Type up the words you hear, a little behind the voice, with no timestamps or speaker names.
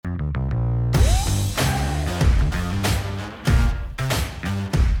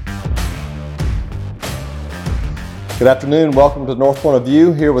Good afternoon. Welcome to North Point of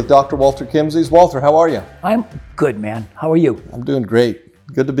View here with Dr. Walter Kimsey. Walter, how are you? I'm good, man. How are you? I'm doing great.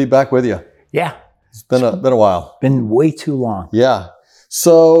 Good to be back with you. Yeah. It's been a while. Been way too long. Yeah.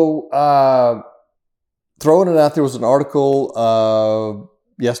 So, throwing it out, there was an article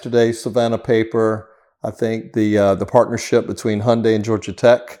yesterday, Savannah paper, I think the partnership between Hyundai and Georgia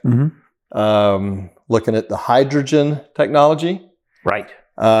Tech, looking at the hydrogen technology. Right.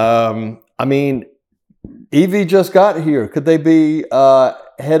 I mean, E.V. just got here. Could they be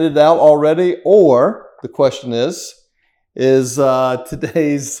headed out already? Or the question is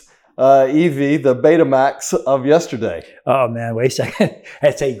today's E.V. the Betamax of yesterday? Oh man, wait a second.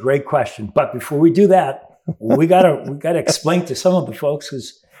 That's a great question. But before we do that, we gotta explain to some of the folks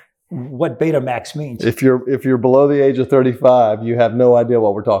what Betamax means. If you're below the age of 35, you have no idea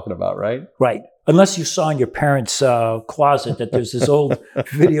what we're talking about, right? Right. Unless you saw in your parents' closet that there's this old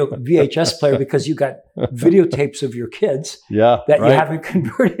video VHS player because you got videotapes of your kids that you haven't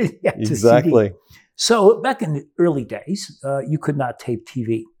converted yet to CD. So back in the early days, you could not tape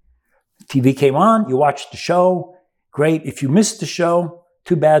TV. TV came on, you watched the show, great. If you missed the show,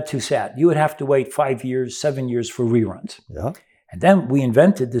 too bad, too sad. You would have to wait 5 years, 7 years for reruns. Yeah. And then we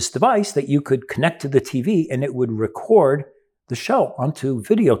invented this device that you could connect to the TV and it would record the show onto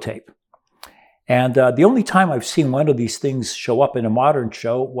videotape. And the only time I've seen one of these things show up in a modern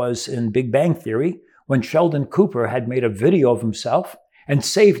show was in Big Bang Theory, when Sheldon Cooper had made a video of himself and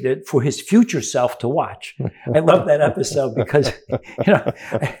saved it for his future self to watch. I love that episode because,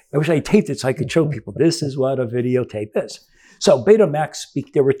 I wish I taped it so I could show people this is what a videotape is. So Betamax,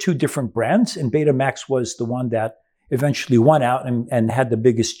 there were two different brands, and Betamax was the one that eventually won out and had the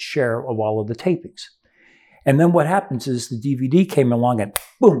biggest share of all of the tapings. And then what happens is the DVD came along and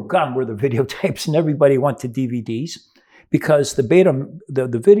boom, gone were the videotapes, and everybody went to DVDs because the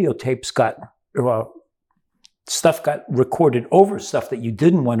videotapes got, stuff got recorded over stuff that you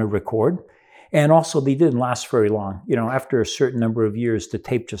didn't want to record. And also they didn't last very long. After a certain number of years, the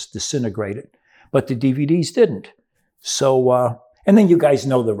tape just disintegrated, but the DVDs didn't. So, and then you guys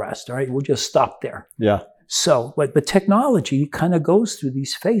know the rest, all right? We'll just stop there. Yeah. So, but technology kind of goes through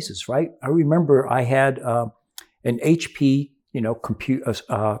these phases, right? I remember I had an HP,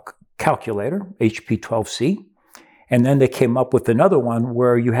 calculator, HP 12C, and then they came up with another one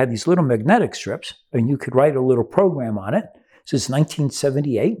where you had these little magnetic strips, and you could write a little program on it. This is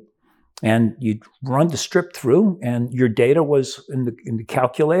 1978, and you'd run the strip through, and your data was in the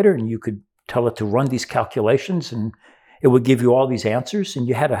calculator, and you could tell it to run these calculations, and it would give you all these answers, and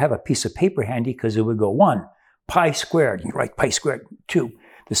you had to have a piece of paper handy because it would go 1, pi squared. You write pi squared. 2.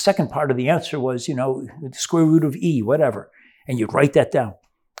 The second part of the answer was, the square root of E, whatever. And you'd write that down.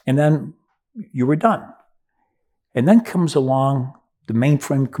 And then you were done. And then comes along the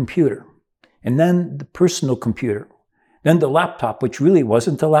mainframe computer. And then the personal computer. Then the laptop, which really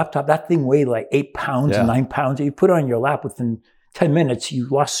wasn't a laptop. That thing weighed like 8 pounds, 9 pounds. You put it on your lap within 10 minutes, you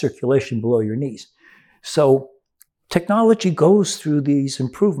lost circulation below your knees. So technology goes through these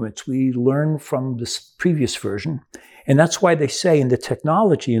improvements. We learn from this previous version. And that's why they say in the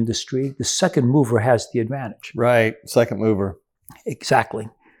technology industry, the second mover has the advantage. Right. Second mover. Exactly.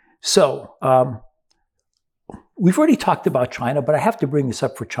 So we've already talked about China, but I have to bring this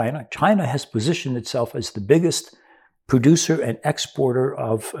up for China. China has positioned itself as the biggest producer and exporter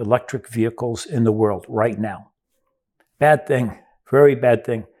of electric vehicles in the world right now. Bad thing. Very bad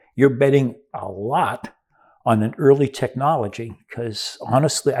thing. You're betting a lot on an early technology, because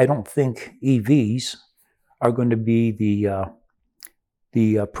honestly, I don't think EVs are going to be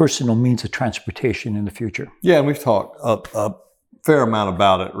the personal means of transportation in the future. Yeah, and we've talked a fair amount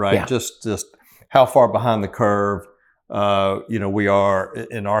about it, right? Yeah. Just how far behind the curve, we are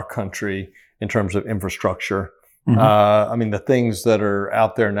in our country in terms of infrastructure. Mm-hmm. The things that are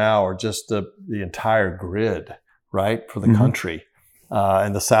out there now are just the entire grid, right, for the country.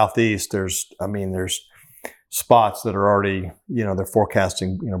 In the Southeast, there's spots that are already, they're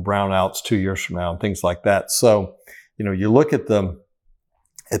forecasting, brownouts 2 years from now and things like that. So, you look at the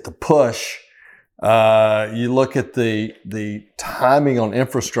push, you look at the timing on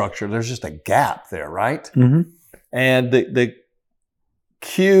infrastructure, there's just a gap there, right? Mm-hmm. And the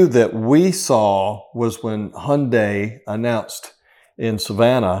cue that we saw was when Hyundai announced in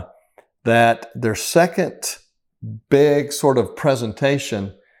Savannah that their second big sort of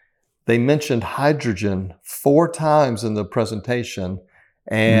presentation, they mentioned hydrogen 4 times in the presentation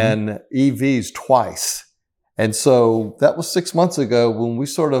and EVs twice. And so that was 6 months ago when we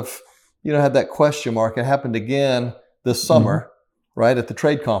sort of, had that question mark. It happened again this summer, right, at the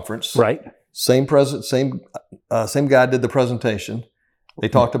trade conference. Right. Same guy did the presentation. They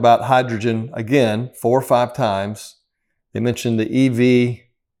talked about hydrogen again 4 or 5 times. They mentioned the EV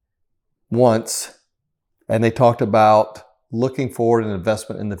once, and they talked about looking forward and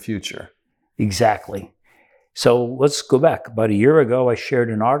investment in the future. Exactly. So let's go back. About a year ago, I shared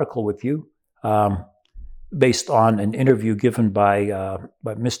an article with you based on an interview given by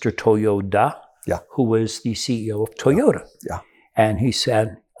Mr. Toyoda, who was the CEO of Toyota. Yeah. And he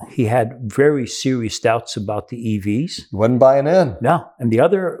said he had very serious doubts about the EVs. He wasn't buying in. No. And the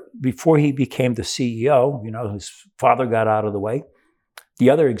other, before he became the CEO, his father got out of the way. The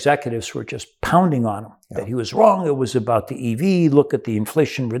other executives were just pounding on him that he was wrong. It was about the EV. Look at the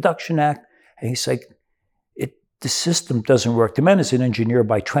Inflation Reduction Act. And he's like, the system doesn't work. The man is an engineer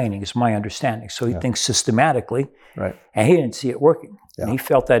by training, is my understanding. So he thinks systematically. Right. And he didn't see it working. Yeah. And he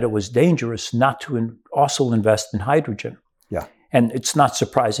felt that it was dangerous not to also invest in hydrogen. Yeah. And it's not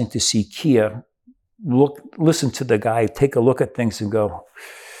surprising to see Kia listen to the guy, take a look at things and go,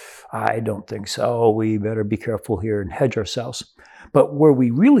 I don't think so. We better be careful here and hedge ourselves. But where we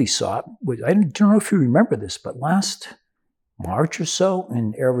really saw it, I don't know if you remember this, but last March or so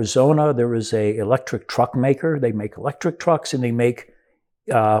in Arizona, there was a electric truck maker. They make electric trucks and they make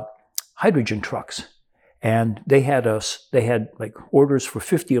hydrogen trucks. And they had like orders for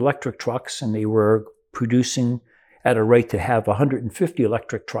 50 electric trucks, and they were producing at a rate to have 150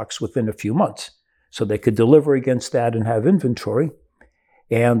 electric trucks within a few months. So they could deliver against that and have inventory.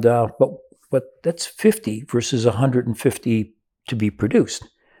 And but that's 50 versus 150 to be produced.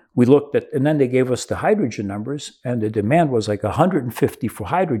 We looked at, and then they gave us the hydrogen numbers, and the demand was like 150 for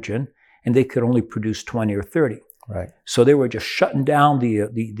hydrogen, and they could only produce 20 or 30. Right. So they were just shutting down the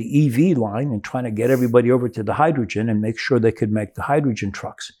EV line and trying to get everybody over to the hydrogen and make sure they could make the hydrogen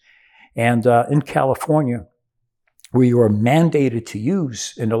trucks. And in California, where you are mandated to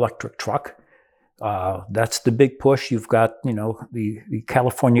use an electric truck, that's the big push. You've got, the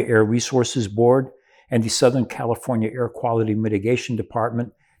California Air Resources Board and the Southern California Air Quality Mitigation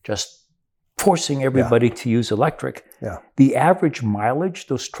Department just forcing everybody to use electric. Yeah. The average mileage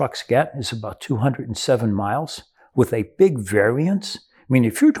those trucks get is about 207 miles with a big variance. I mean,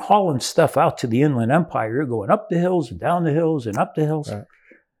 if you're hauling stuff out to the Inland Empire, you're going up the hills and down the hills and up the hills. Right.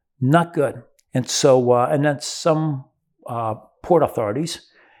 Not good. And so, and then some port authorities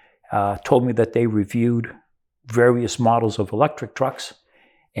told me that they reviewed various models of electric trucks,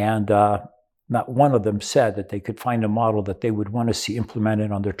 and not one of them said that they could find a model that they would want to see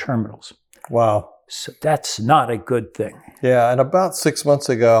implemented on their terminals. Wow. So that's not a good thing. Yeah, and about 6 months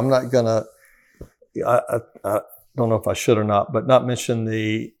ago, I'm not going to, I don't know if I should or not, but not mention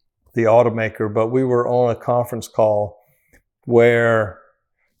the automaker, but we were on a conference call where,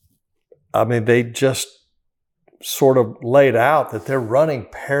 they just sort of laid out that they're running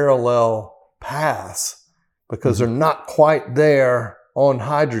parallel paths because they're not quite there on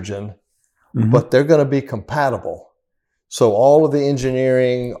hydrogen, but they're going to be compatible. So all of the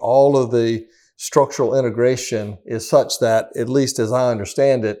engineering, all of the structural integration is such that, at least as I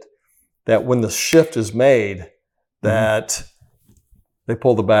understand it, that when the shift is made, that they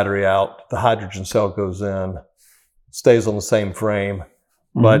pull the battery out, the hydrogen cell goes in, stays on the same frame,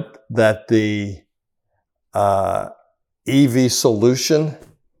 but that the EV solution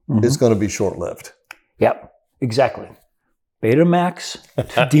is going to be short-lived. Yep, exactly. Betamax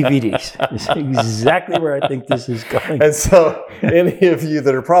to DVDs is exactly where I think this is going. And so any of you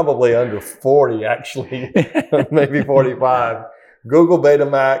that are probably under 40, actually, maybe 45, Google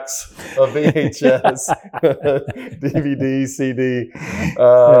Betamax, a VHS, DVD, CD,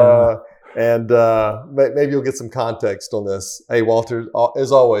 and maybe you'll get some context on this. Hey, Walter,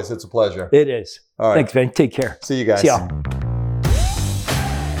 as always, it's a pleasure. It is. All right. Thanks, man. Take care. See you guys. See y'all.